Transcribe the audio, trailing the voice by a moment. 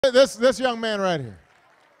This young man right here.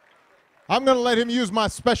 I'm going to let him use my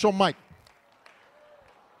special mic.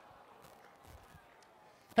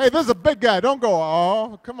 Hey, this is a big guy. Don't go,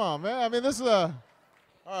 oh, come on, man. I mean, this is a...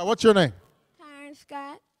 All right, what's your name? Terrence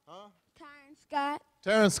Scott. Huh? Terrence Scott.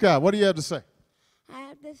 Terrence Scott. What do you have to say? I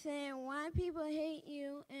have to say why people hate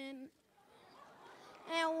you and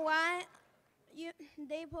why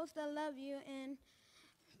they supposed to love you and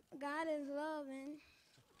God is love and...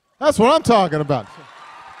 That's what I'm talking about. Come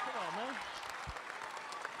on, man.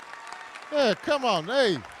 Yeah, come on.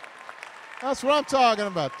 Hey, that's what I'm talking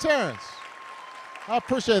about. Terrence, I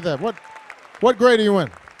appreciate that. What grade are you in?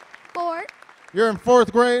 4th. You're in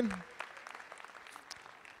 4th grade?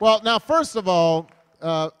 Well, now, first of all,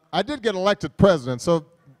 I did get elected president, so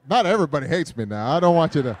not everybody hates me now. I don't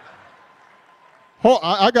want you to...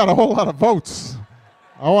 I got a whole lot of votes.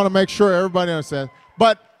 I want to make sure everybody understands.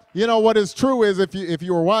 But, you know, what is true is if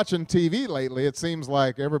you were watching TV lately, it seems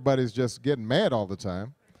like everybody's just getting mad all the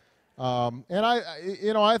time. And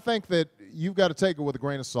I think that you've got to take it with a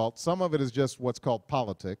grain of salt. Some of it is just what's called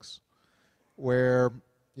politics, where,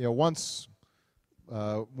 you know, once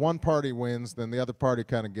one party wins, then the other party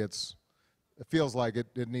kind of gets, it feels like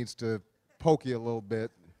it needs to poke you a little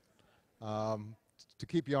bit to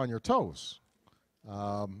keep you on your toes.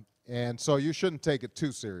 And so you shouldn't take it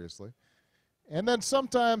too seriously. And then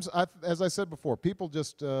sometimes, as I said before, people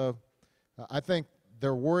just, I think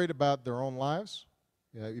they're worried about their own lives.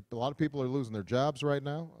 You know, a lot of people are losing their jobs right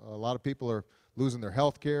now. A lot of people are losing their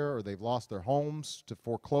health care, or they've lost their homes to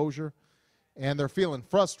foreclosure, and they're feeling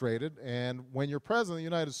frustrated. And when you're president of the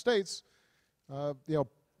United States, you know,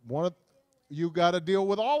 you got to deal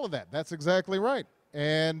with all of that. That's exactly right.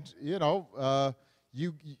 And you know,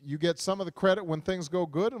 you get some of the credit when things go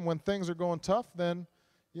good, and when things are going tough, then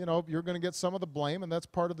you know you're going to get some of the blame, and that's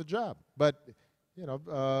part of the job. But you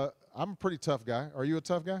know, I'm a pretty tough guy. Are you a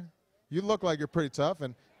tough guy? You look like you're pretty tough,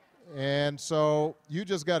 and so you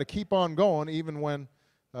just got to keep on going, even when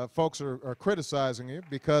folks are criticizing you,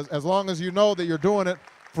 because as long as you know that you're doing it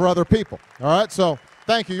for other people. All right, so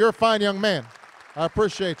thank you. You're a fine young man. I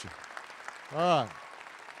appreciate you. All right.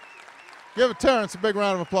 Give Terrence a big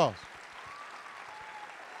round of applause.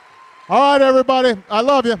 All right, everybody. I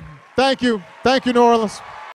love you. Thank you. Thank you, New Orleans.